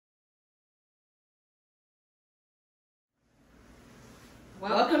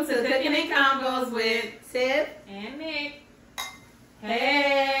Welcome to Cooking and Combos with Tiff and Nick.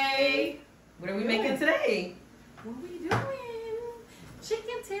 Hey! What are we making today? What are we doing?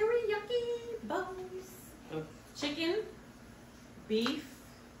 Chicken teriyaki bowls. Chicken, beef,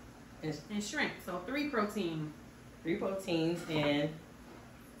 and shrimp. So 3 protein. 3 proteins and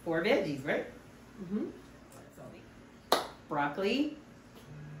 4 veggies, right? Mm-hmm. Broccoli,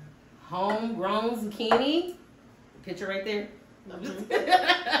 homegrown zucchini, picture right there.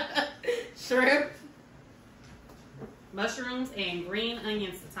 Shrimp, mushrooms, and green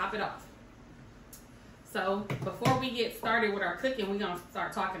onions to top it off. So before we get started with our cooking, we're going to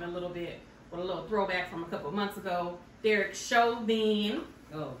start talking a little bit with a little throwback from a couple of months ago. Derek Chauvin.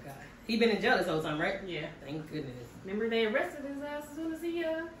 Oh, God. He been in jail this whole time, right? Yeah. Thank goodness. Remember they arrested his ass as soon as he,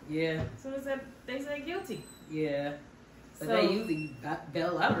 yeah. As soon as they said guilty. Yeah. But So, they usually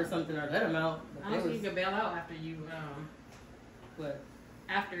bail out or something or let him out. But I don't think you can bail out after you, what?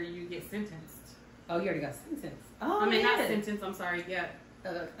 after you get sentenced. Oh, you already got sentenced. Oh, I mean, yeah. not sentenced, I'm sorry, yeah.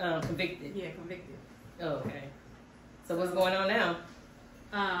 Convicted. Yeah, convicted. Oh, okay. So what's going on now?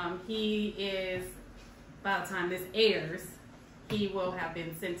 He is, by the time this airs, he will have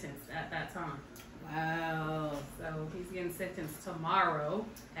been sentenced at that time. Wow. So he's getting sentenced tomorrow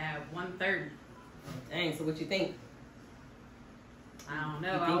at 1:30. Oh, dang, so what you think? I don't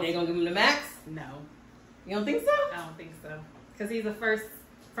know. You think they're going to give him the max? No. You don't think so? I don't think so. Because he's a first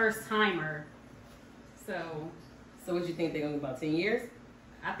timer. So what you think they're going to give about 10 years?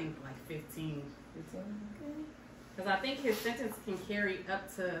 I think like 15. 15? Okay. Because I think his sentence can carry up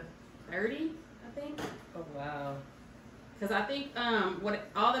to 30, I think. Oh, wow. Because I think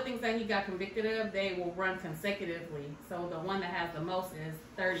all the things that he got convicted of, they will run consecutively. So the one that has the most is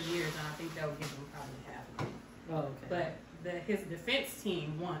 30 years, and I think they'll give him probably half of it. Oh, okay. But his defense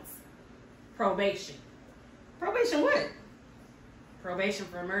team wants probation. Probation what? Probation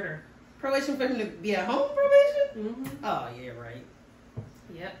for murder. Probation for him to be at home probation? Mm-hmm. Oh, yeah, right.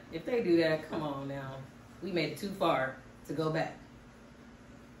 Yep. If they do that, come on now. We made it too far to go back.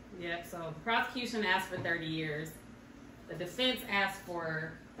 Yep. So the prosecution asked for 30 years. The defense asked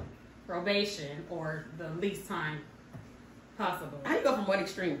for probation or the least time possible. How do you go from one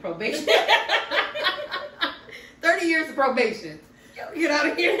extreme, probation? 30 years of probation. Yo, get out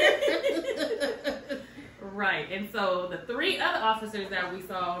of here. Right. And so the 3 other officers that we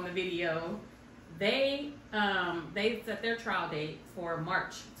saw on the video, they set their trial date for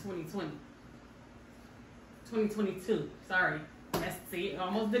March 2022. Sorry. Let's see.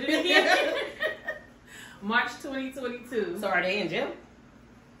 Almost did it again. March 2022. So are they in jail?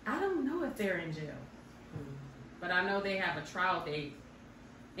 I don't know if they're in jail. But I know they have a trial date.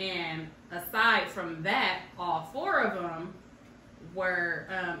 And aside from that, all 4 of them were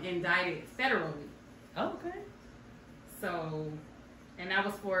indicted federally. Oh, okay. So, and that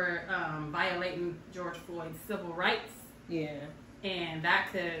was for violating George Floyd's civil rights. Yeah. And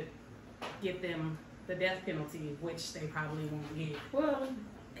that could get them the death penalty, which they probably won't get. Well,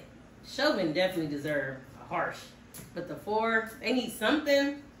 Chauvin definitely deserved a harsh. But the 4, they need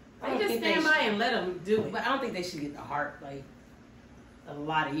something. They just stand by and let them do it. But I don't think they should get the heart, like, a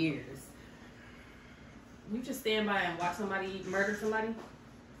lot of years. You just stand by and watch somebody murder somebody?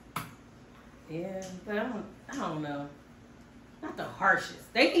 Yeah, but I don't know. Not the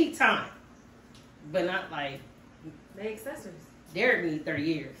harshest. They need time. But not like... They accessories. Derek need 30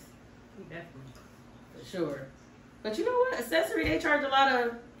 years. Definitely. For sure. But you know what? Accessory, they charge a lot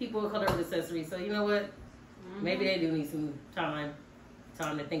of people of color with accessories. So you know what? Mm-hmm. Maybe they do need some time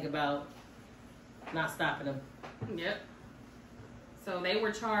to think about not stopping them. Yep. So they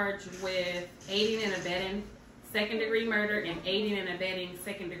were charged with aiding and abetting second-degree murder and aiding and abetting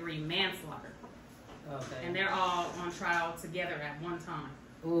second-degree manslaughter. Okay. And they're all on trial together at one time.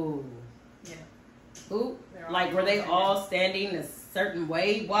 Ooh. Yeah. Ooh. Like, were they all standing a certain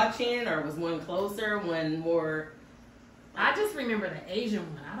way watching, or was one closer, one more? I just remember the Asian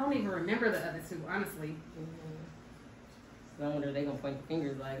one. I don't even remember the other 2, honestly. Mm-hmm. So I wonder if they're going to point the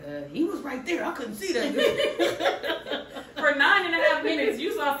fingers like, he was right there. I couldn't see that good. For 9.5 minutes,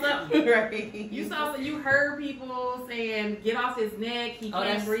 you saw something. Right. You heard people saying, get off his neck, he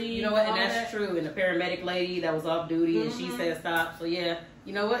can't breathe. You know what, and that's true. And the paramedic lady that was off duty, and she said stop. So yeah,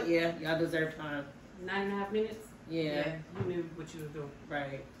 you know what, yeah, y'all deserve time. 9.5 minutes? Yeah. You knew what you were doing.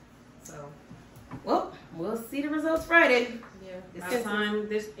 Right. So. Well, we'll see the results Friday. Yeah. By the time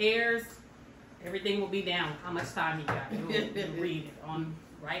this airs, everything will be down. How much time you got? You'll read it on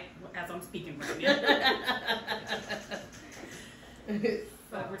right as I'm speaking right now.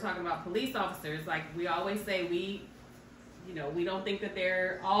 So we're talking about police officers. Like we always say, we don't think that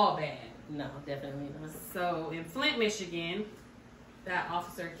they're all bad. No, definitely not. So in Flint, Michigan, that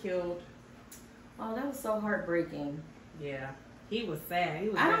officer killed. Oh, that was so heartbreaking. Yeah. He was sad. He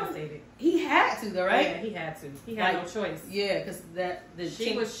was I don't- devastated. He had to though, right? Yeah, he had to. He had Like, no choice. Yeah, because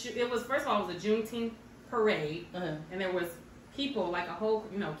It was first of all, it was a Juneteenth parade, and there was people, like a whole,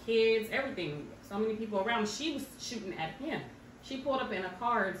 kids, everything. So many people around. She was shooting at him. She pulled up in a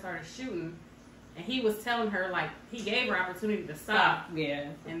car and started shooting, and he was telling her, like, he gave her opportunity to stop. Yeah.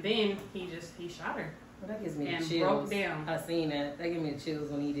 And then he shot her. Well, that gives me And the chills. broke down. I seen that. That gave me the chills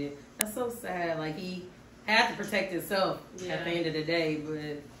when he did. That's so sad. Like, he had to protect himself at the end of the day,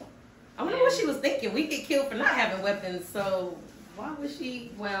 but I wonder what she was thinking. We get killed for not having weapons, so why was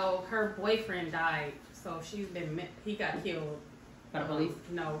she? Well, her boyfriend died, so he got killed. By the police?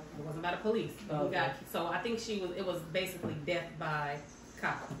 No, it wasn't by the police. Oh, okay. So I think it was basically death by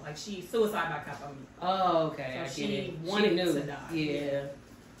cop. Like, suicide by cop, I mean. Oh, okay. So I get it. wanted knew to die. Yeah.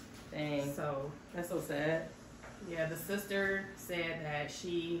 Dang. So That's so sad. yeah, the sister said that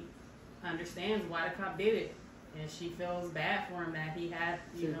she understands why the cop did it, and she feels bad for him that he had,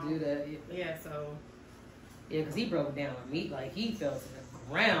 To do that. Yeah, so. Yeah, because he broke down with me. Like, he fell to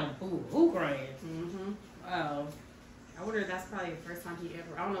the ground. Who crying? Mm-hmm. Wow. I wonder if that's probably the first time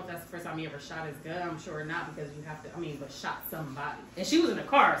I don't know if that's the first time he ever shot his gun. I'm sure not, because you have to, but shot somebody. And she was in the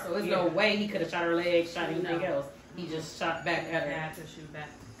car, so there's no way he could have shot her leg, shot anything else. He just shot back at her. He had to shoot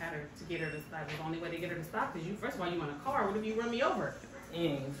back at her to get her to stop. The only way to get her to stop is first of all, you in a car. What if you run me over?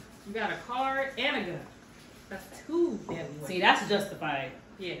 Mm. You got a car and a gun. That's two deadly weapons. See, that's justified.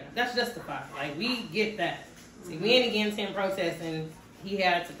 Yeah. That's justified. Like, we get that. See, we ain't against him protesting. He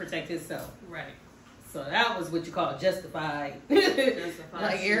had to protect himself. Right. So that was what you call justified. Justified.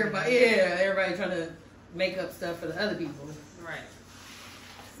 Like, everybody trying to make up stuff for the other people. Right.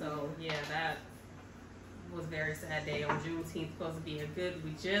 So, yeah, that was a very sad day on Juneteenth. Supposed to be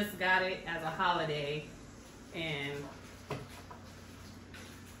we just got it as a holiday, and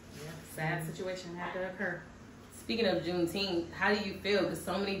sad situation had to occur. speaking of Juneteenth, how do you feel? Because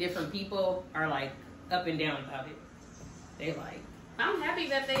so many different people are like up and down about it. They like. I'm happy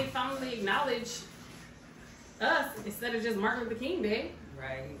that they finally acknowledge us instead of just Martin Luther King Day.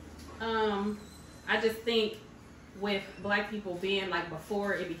 Right. I just think with black people being like,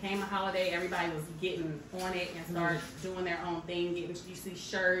 before it became a holiday, everybody was getting on it and start doing their own thing. You see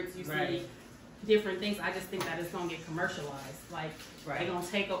shirts, you see different things. I just think that it's gonna get commercialized. Like they're gonna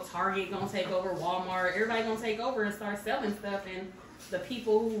take over, Target gonna take over, Walmart, everybody gonna take over and start selling stuff. And the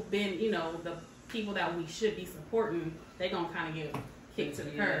people who've been, the people that we should be supporting, they're gonna kind of get kicked to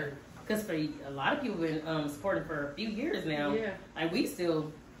the curb. Because for a lot of people have been supporting for a few years now. Yeah. Like we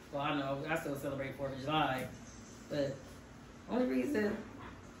still, well, I know I still celebrate 4th of July, but only reason,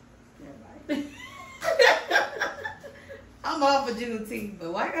 everybody. I'm off for Juneteenth,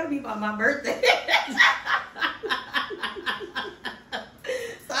 but why gotta be by my birthday?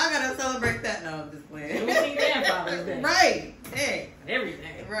 So I gotta celebrate that. No, I'm just playing. Juneteenth and Father's Day. Right. Hey.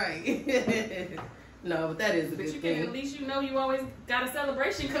 Everything. Right. No, but that is a good thing. At least you know you always got a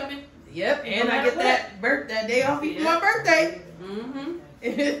celebration coming. Yep, and I get that day off for my birthday. Mm-hmm.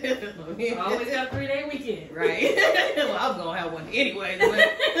 Always got a 3-day weekend. Right. Well, I'm going to have one anyway.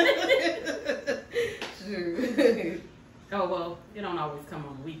 But sure. Oh, well, it don't always come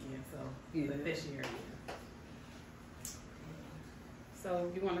on the weekend, so but this year.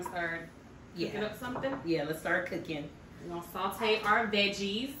 So you want to start cooking up something? Yeah, let's start cooking. We're going to saute our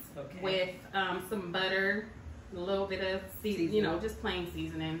veggies with some butter, a little bit of seasoning, just plain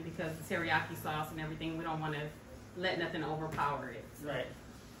seasoning, because the teriyaki sauce and everything, we don't want to let nothing overpower it. So. Right.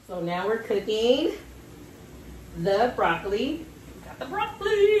 So now we're cooking the broccoli. Got the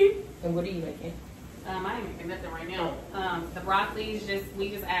broccoli. And what are you making? I ain't making nothing right now. The broccoli is we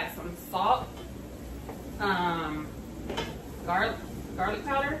just add some salt, garlic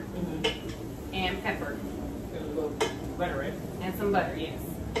powder, and pepper. A little butter, right? And some butter, yes.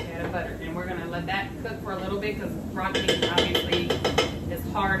 Add butter. And we're gonna let that cook for a little bit, because broccoli obviously is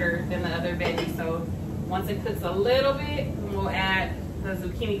harder than the other veggies. So once it cooks a little bit, we'll add the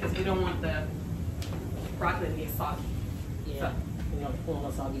zucchini, because we don't want the broccoli to get soggy. Yeah. So,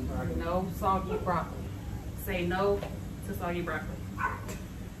 no soggy broccoli. No soggy broccoli. Say no to soggy broccoli.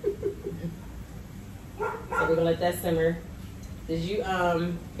 So we're gonna let that simmer. Did you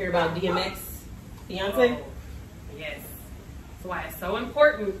hear about DMX fiance? Oh, yes. That's why it's so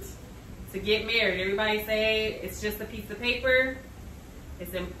important to get married. Everybody say it's just a piece of paper.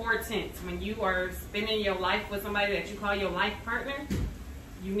 It's important when you are spending your life with somebody that you call your life partner.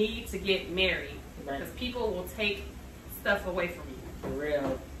 You need to get married, because people will take stuff away from you. For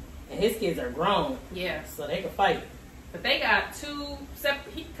real. And his kids are grown. Yeah. So they can fight. But they got two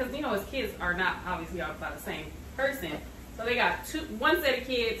separate, because his kids are not obviously all by the same person. So they got one set of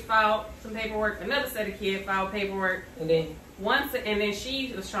kids filed some paperwork, another set of kids filed paperwork, And then and then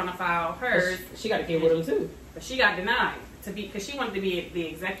she was trying to file hers. she got a kid with him too. But she got denied because she wanted to be the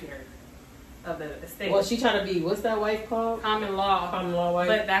executor of the estate. Well, she trying to be, what's that wife called? Common law. Common law wife.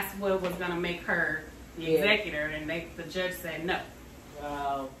 But that's what was going to make her the executor, and the judge said no.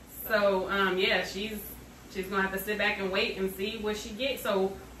 Wow. So, she's going to have to sit back and wait and see what she gets.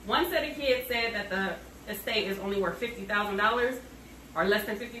 So, one set of kids said that the estate is only worth $50,000 or less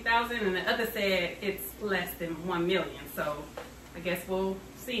than $50,000, and the other said it's less than $1 million. So, I guess we'll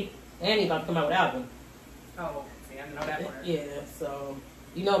see. And he about to come out with an album. Oh, see, I didn't know that part. Yeah, so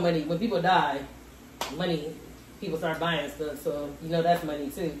you know, money. When people die, money. People start buying stuff, so you know that's money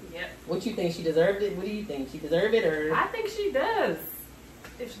too. Yep. What you think, she deserved it? What do you think, she deserved it, or? I think she does.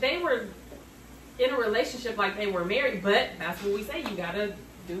 If they were in a relationship like they were married, but that's what we say, you gotta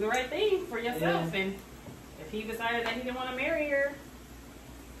do the right thing for yourself. And if he decided that he didn't want to marry her,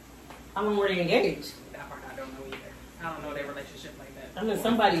 How long were they engaged? that part I don't know either. I don't know their relationship like that. I mean,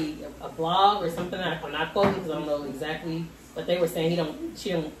 somebody, a blog or something. I'm not quoting because I don't know exactly, but they were saying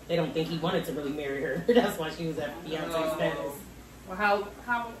they don't think he wanted to really marry her. That's why she was at fiance status. Well,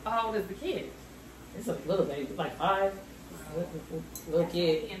 how old is the kid? It's a little baby, like 5. Little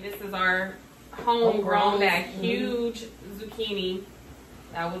kid. And this is our homegrown, that huge zucchini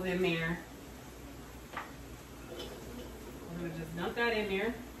that was in there. We're gonna just dump that in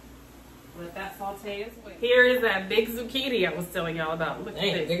there. Let that saute as well. Here is that big zucchini I was telling y'all about. Look at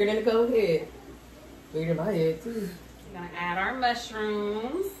this. Bigger than the cold head. Bigger than my head too. We're gonna add our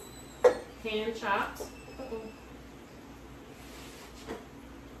mushrooms, hand chopped.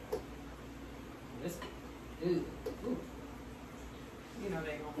 This, ooh. You know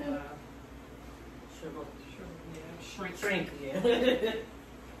they gonna have shrink. Yeah.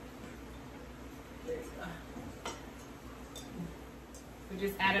 We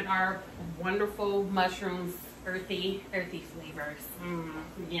just added our wonderful mushrooms, earthy flavors.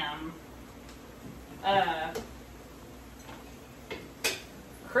 Yum.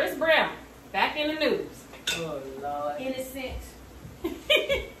 Chris Brown, back in the news. Oh Lord. Innocent.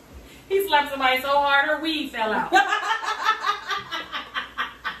 He slapped somebody so hard her weed fell out.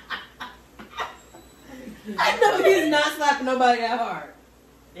 I know he's not slapping nobody that hard.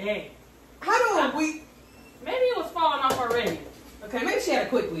 Dang. How do we? Maybe it was falling off already. Okay, maybe she had a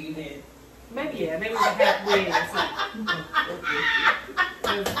quick weed then. Maybe it was a half wig or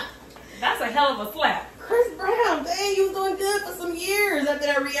something. That's a hell of a slap. Chris Brown, dang, you was doing good for some years after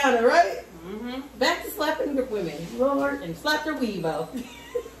that Rihanna, right? Mm-hmm. Back to slapping women, Lord, and slapped her weave out.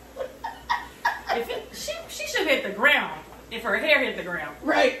 She should hit the ground if her hair hit the ground.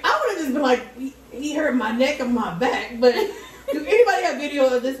 Right. I would have just been like, he hurt my neck and my back, but do anybody have video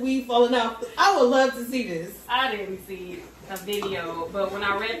of this weave falling out? I would love to see this. I didn't see a video, but when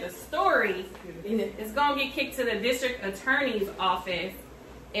I read the story, it's gonna get kicked to the district attorney's office,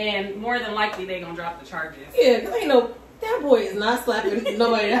 and more than likely they're gonna drop the charges. Yeah, because ain't no, that boy is not slapping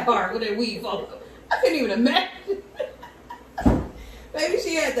nobody that hard with that weave falling. I couldn't even imagine. Maybe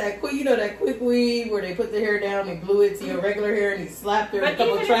she had that quick, that quick weave where they put the hair down and glue it to your regular hair, and he slapped her but a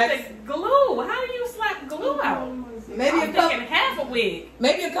couple even tracks. If the glue, how do you slap glue out? Maybe I'm thinking half a wig.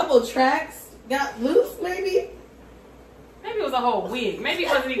 Maybe a couple of tracks got loose. Maybe it was a whole wig. Maybe it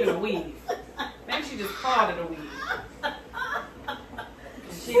wasn't even a weave. Maybe she just called it a wig.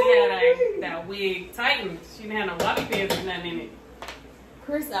 She had that wig tightened. She didn't have no bobby pins or nothing in it.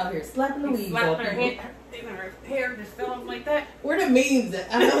 Chris out here slapping the weave. Slapped her hair just fell off like that. Where the memes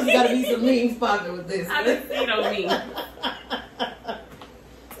at? I know there's got to be some memes popping with this. I didn't see no memes.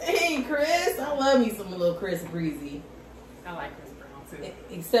 Hey, Chris. I love me some little Chris Breezy. I like Chris Brown too.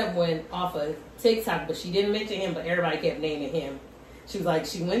 Except when off of TikTok, but she didn't mention him, but everybody kept naming him. She was like,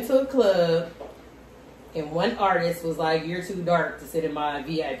 she went to a club, and one artist was like, "You're too dark to sit in my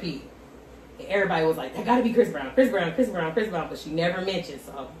VIP." And everybody was like, "That gotta be Chris Brown, Chris Brown, Chris Brown, Chris Brown," but she never mentioned,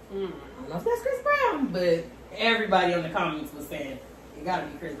 so I don't know if that's Chris Brown, but everybody in the comments was saying, it gotta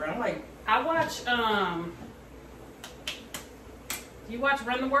be Chris Brown. I'm like, I watch, you watch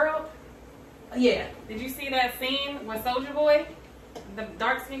Run the World? yeah. Did you see that scene with Soulja Boy? The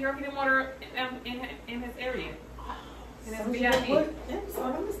dark skin girl, he didn't want her in his area. In his VIP. What episode?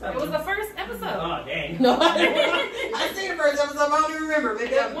 I missed that It was the first episode. Oh, dang. No, I seen the first episode, I don't even remember.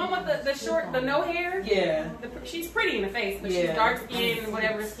 The one with the short, the no hair. Yeah. She's pretty in the face, but she's dark skinned,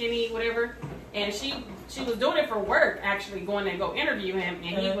 whatever, skinny, whatever. And she was doing it for work, actually, going and go interview him,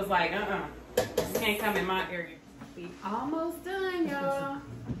 and he was like, you can't come in my area. We almost done, y'all.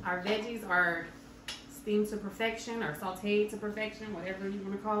 Our veggies are steamed to perfection or sauteed to perfection, whatever you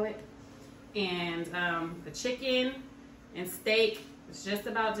want to call it. And the chicken and steak. It's just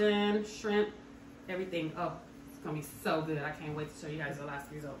about done. Shrimp, everything. Oh, it's gonna be so good. I can't wait to show you guys the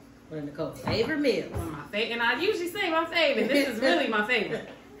last result. One of Nicole's favorite meals. One of my favorite, and I usually say my favorite. This is really my favorite.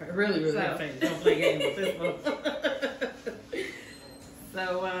 Really my favorite. Don't play games with this one.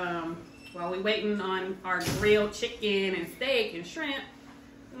 So, while we waiting on our grilled chicken and steak and shrimp,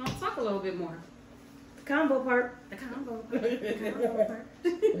 we're gonna talk a little bit more. The combo part. The combo part. The combo part.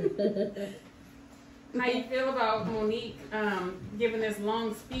 How you feel about Monique giving this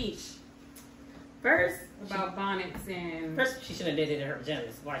long speech First, about bonnets and... First, she shouldn't have did it in her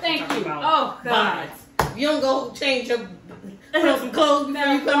pajamas. Thank you. Oh, God. Bonnets. You don't go change your... Put on some clothes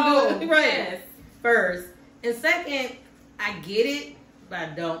before you come do it. Right. Yes. First. And second, I get it, but I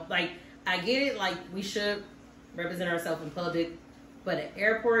don't. Like, I get it, like, we should represent ourselves in public. But at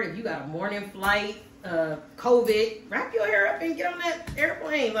airport, if you got a morning flight, COVID, wrap your hair up and get on that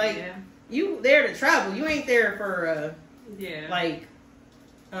airplane. Like, yeah. You there to travel. You ain't there for, yeah. like,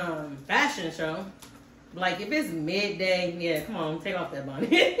 fashion show. Like, if it's midday, yeah, come on, take off that bonnet.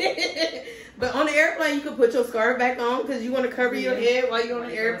 But on the airplane, you can put your scarf back on because you want to cover your head while you're on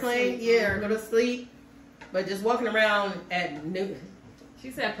the airplane. Yeah, or go to sleep. But just walking around at noon.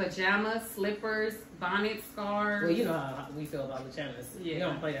 She said pajamas, slippers, bonnet, scarves. Well, you know how we feel about pajamas. Yeah. You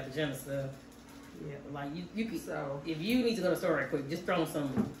don't play that pajama stuff. Yeah. Like, you can, so if you need to go to the store right quick, just throw on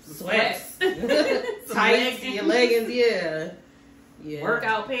some sweats. Some Tights, your leggings, yeah. Yeah.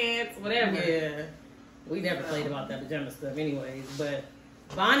 Workout pants, whatever. Yeah. We never played about that pajama stuff anyways. But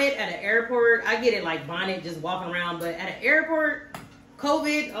bonnet at an airport, I get it, like bonnet just walking around. But at an airport,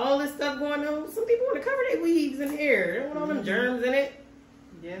 COVID, all this stuff going on, some people want to cover their weaves in the air. They don't want all them germs in it.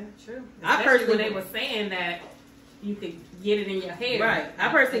 Yeah, true. I personally, when they were saying that you could get it in your hair. Right. I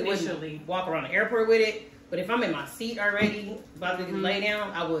personally wouldn't walk around the airport with it. But if I'm in my seat already, about to lay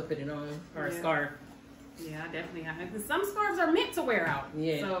down, I would put it on. Or a scarf. Yeah, I definitely have. Some scarves are meant to wear out.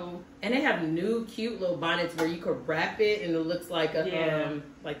 Yeah. So, and they have new cute little bonnets where you could wrap it and it looks like a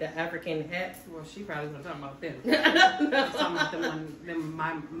like the African hat. Well, she probably wasn't talking about them. She's talking about them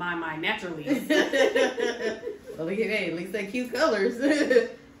my naturally. Well, hey, at least they cute colors.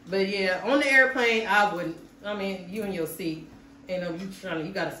 But yeah, on the airplane, I wouldn't. I mean, you in your seat, and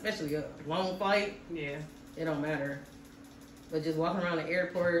you got especially a long flight. Yeah. It don't matter. But just walking around the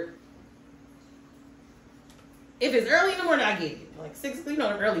airport. If it's early in the morning, I get it. Like 6,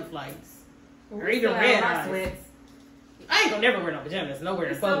 early flights. Or even red eyes. I ain't gonna never wear no pajamas nowhere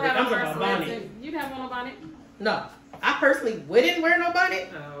in public. I'm talking about bonnet. You'd have on a bonnet? No. I personally wouldn't wear no bonnet.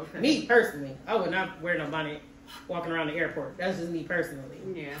 Oh, okay. Me personally. I would not wear no bonnet walking around the airport. That's just me personally.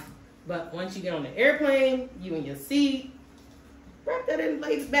 Yeah. But once you get on the airplane, you in your seat, wrap that in,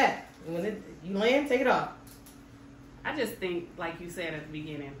 lay it back. And when you land, take it off. I just think, like you said at the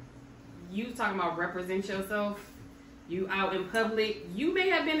beginning, you talking about represent yourself. You out in public. You may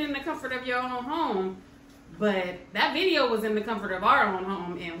have been in the comfort of your own home, but that video was in the comfort of our own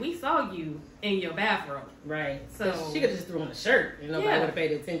home, and we saw you in your bathrobe. Right. So she could have just threw on a shirt, and nobody would have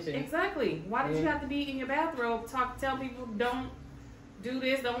paid attention. Exactly. Why did you have to be in your bathrobe? Tell people don't do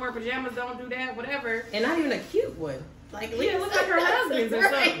this, don't wear pajamas, don't do that, whatever. And not even a cute one. Like, it looked like her husband's or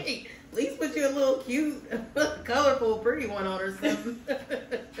something. At least put you a little cute, colorful, pretty one on or something.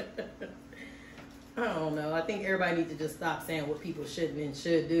 I don't know. I think everybody needs to just stop saying what people should and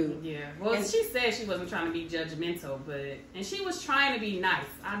should do. Yeah. Well, and she said she wasn't trying to be judgmental, and she was trying to be nice.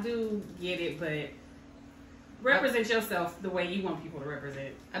 I do get it, but represent yourself the way you want people to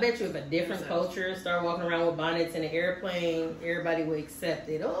represent. I bet you if a different culture start walking around with bonnets in an airplane, everybody would accept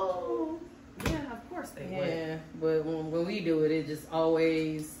it. Oh. Yeah, of course they would. Yeah, but when we do it, it just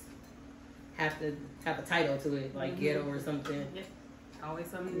always have to have a title to it, like ghetto or something. Yep. Always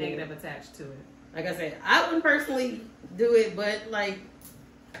something negative attached to it. Like I said, I wouldn't personally do it, but like,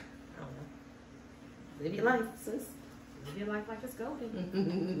 I don't know. Live your life, sis. Live your life like it's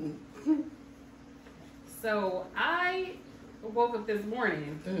golden. So I woke up this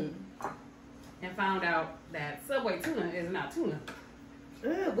morning and found out that Subway tuna is not tuna.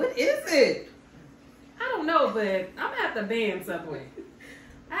 What is it? I don't know, but I'm at the ban Subway.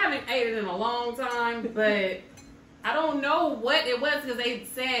 I haven't ate it in a long time, but I don't know what it was because they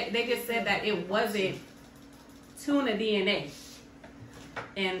just said that it wasn't tuna DNA.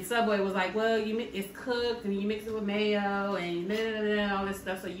 And Subway was like, well, it's cooked and you mix it with mayo and all this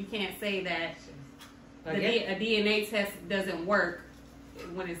stuff, so you can't say that a DNA test doesn't work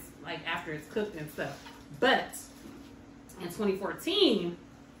when it's like after it's cooked and stuff. But in 2014,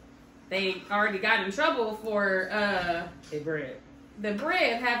 they already got in trouble for the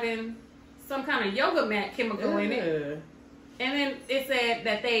bread having some kind of yoga mat chemical in it. And then it said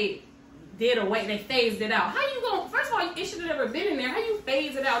that they phased it out. How you going? First of all, you it should have never been in there. How you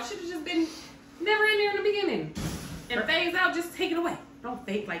phase it out? Should have just been never in there in the beginning. And phase out, just take it away. Don't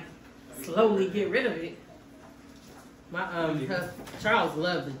fake like slowly get rid of it. My Charles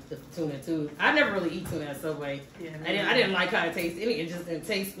loved the tuna too. I never really eat tuna at Subway. Yeah, I didn't like how it tasted. It just didn't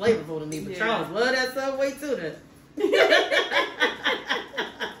taste flavorful to me. But Charles loved that Subway tuna.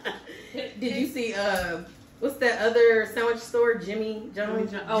 Did you see what's that other sandwich store, Jimmy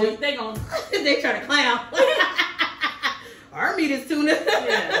John's? Oh, they try to clown. Our meat is tuna.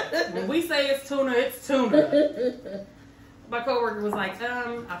 Yeah. When we say it's tuna, it's tuna. My coworker was like,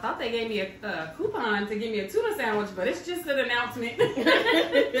 I thought they gave me a coupon to give me a tuna sandwich, but it's just an announcement.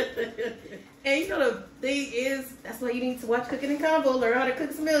 And you know the thing is, that's why you need to watch Cooking and Combo, learn how to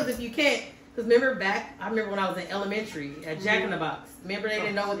cook some meals if you can't. Because I remember when I was in elementary at Jack in the Box. Remember they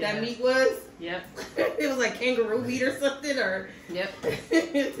didn't know what that meat was? Yep. It was like kangaroo meat or something, or yep.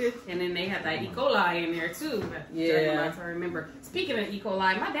 And then they had that E. coli in there too. Yeah. I remember. Speaking of E.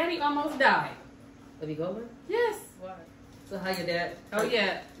 coli, my daddy almost died. Of E. coli? Yes. Why? So how your dad? Oh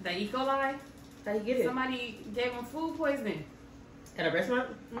yeah, the E. coli. How you get it? Somebody gave him food poisoning. At a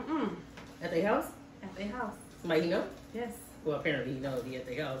restaurant? Mm-mm. At their house? At their house. Somebody you know? Yes. Well, apparently he knows he at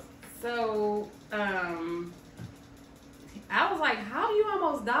their house. So, I was like, how do you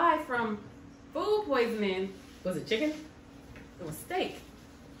almost die from food poisoning? Was it chicken? It was steak.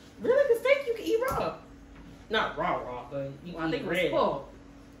 Really? Because steak you can eat raw. Not raw, but you can I eat think it was red. full.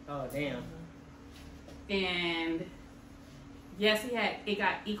 Oh, damn. And yes, it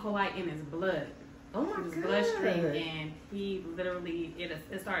got E. coli in his blood. Oh my his God. bloodstream, and he literally it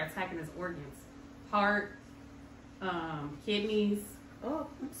started attacking his organs, heart, kidneys. Oh,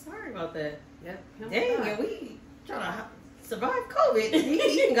 I'm sorry about that. Yep. Dang, and we trying to survive COVID. And he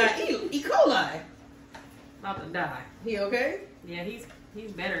even got E. coli. About to die. He okay? Yeah, he's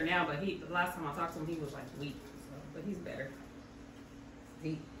better now, but the last time I talked to him, he was like weak. So, but he's better.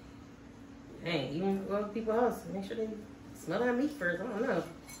 Dang, even go to people's house, make sure they smell that meat first. I don't know.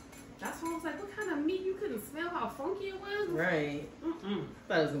 That's why I was like, what kind of meat? You couldn't smell how funky it was? Right. Mm-mm. I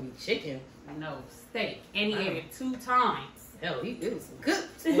thought it was going to be chicken. No, steak. And he ate it 2 times. Hell, it was some good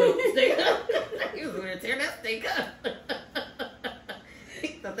steak up. He was going to tear that steak up. He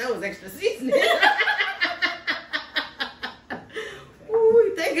thought that was extra seasoning.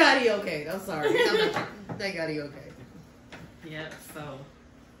 Ooh, thank God he okay. I'm sorry. Thank God he okay. Yep, so.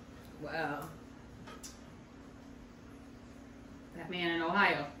 Wow. That man in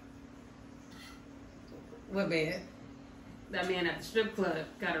Ohio. What man? That man at the strip club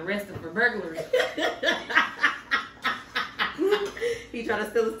got arrested for burglary. He tried to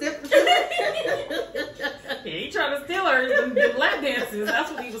steal a strip? Yeah, he tried to steal her the lap dances. That's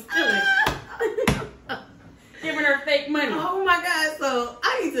what he was stealing. Giving her fake money. Oh my God. So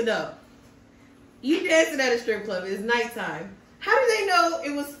I need to know. You dancing at a strip club. It's nighttime. How do they know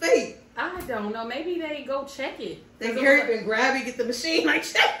it was fake? I don't know. Maybe they go check it. They hurry up and grab it, get the machine, like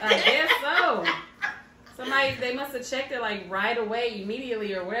check it. I guess so. They must have checked it like right away,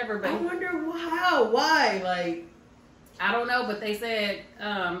 immediately or whatever. But I wonder how, why, like. I don't know, but they said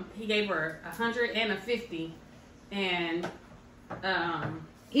he gave her 100 and a 50, and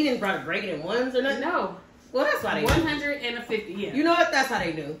he didn't probably break it in ones or nothing. No. Well, that's why they 100 and a 50. Yeah. You know what? That's how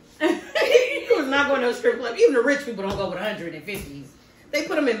they knew. He was not going to a strip club. Even the rich people don't go with 150s. They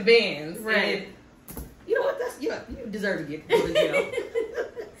put them in bands. Right. You know what? You deserve to go to jail.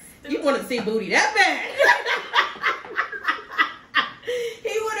 You want to see booty that bad.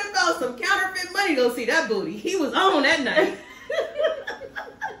 He would have found some counterfeit money to see that booty. He was on that night.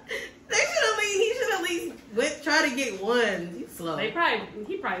 He should at least try to get one. He's slow. He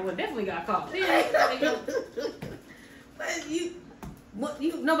probably would definitely got caught. But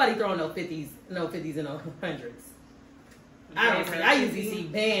nobody throwing no 50s and no 100s. I usually see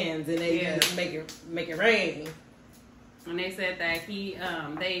bands and they just make it rain. And they said that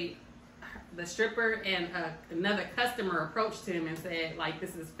the stripper and another customer approached him and said, like,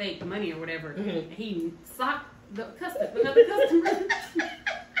 this is fake money or whatever. Mm-hmm. And he socked another customer.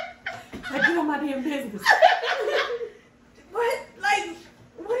 Like, get on my damn business. What? Like,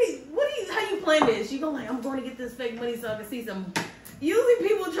 how you plan this? You go like, I'm going to get this fake money so I can see some. Usually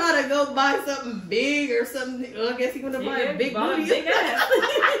people try to go buy something big or something. Well, I guess he's going to buy a big booty. Big ass.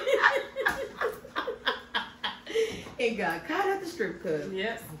 And got caught at the strip club.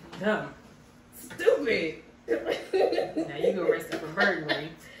 Yes. Dumb. Stupid. Now you go arrested for burglary.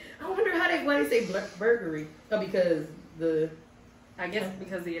 I wonder why they say burglary. Oh, because I guess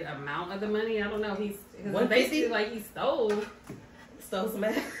because the amount of the money. I don't know. He's basically like he stole some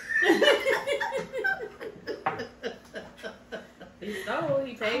ass. He stole.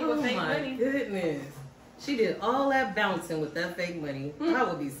 He paid with fake money. Goodness. She did all that bouncing with that fake money. I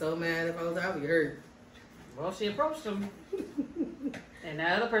would be so mad if I was her. I would be hurt. Well, she approached him. And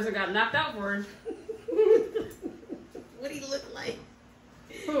that other person got knocked out for her. What he look like?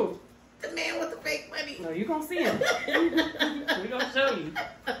 Who? The man with the fake money. No, you gonna see him. We gonna show you.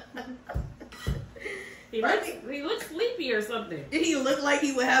 He looks sleepy or something. Did he look like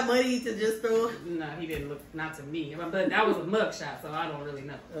he would have money to just throw? No, he didn't look, not to me. But that was a mug shot, so I don't really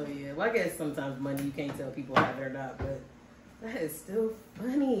know. Oh yeah, well I guess sometimes money you can't tell people have it or not, but that is still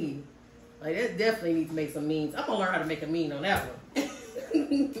funny. Like that definitely needs to make some memes. I'm gonna learn how to make a meme on that one.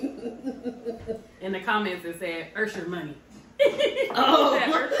 In the comments it said, Usher money. Oh,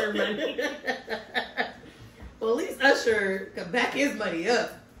 Usher money. Well, at least Usher could back his money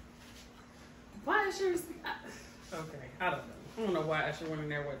up. Why Usher? Okay, I don't know. I don't know why Usher went in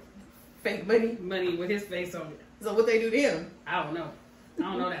there with Fake money? money with his face on it. So what they do to him? I don't know. I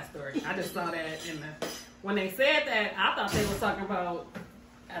don't know that story. I just saw that in the when they said that. I thought they were talking about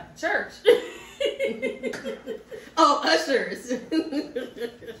at the church. Oh, Ushers.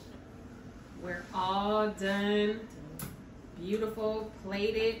 We're all done. Beautiful,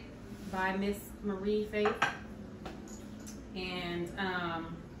 plated by Miss Marie Faith. And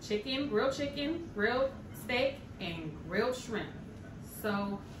chicken, grilled steak, and grilled shrimp.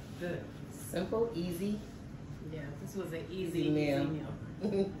 So good. Simple, easy. Yeah, this was an easy meal.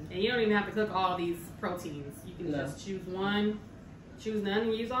 And you don't even have to cook all these proteins. You can No. just choose one, choose none,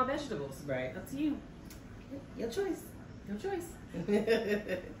 and use all vegetables. Right. Up to you. Your choice. Your choice.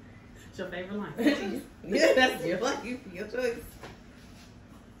 It's your favorite line. Yeah, that's your life. Your choice.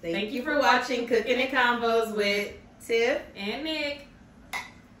 Thank you for watching Cooking and Combos with Tiff And Nick.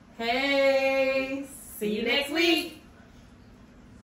 Hey. See you next week.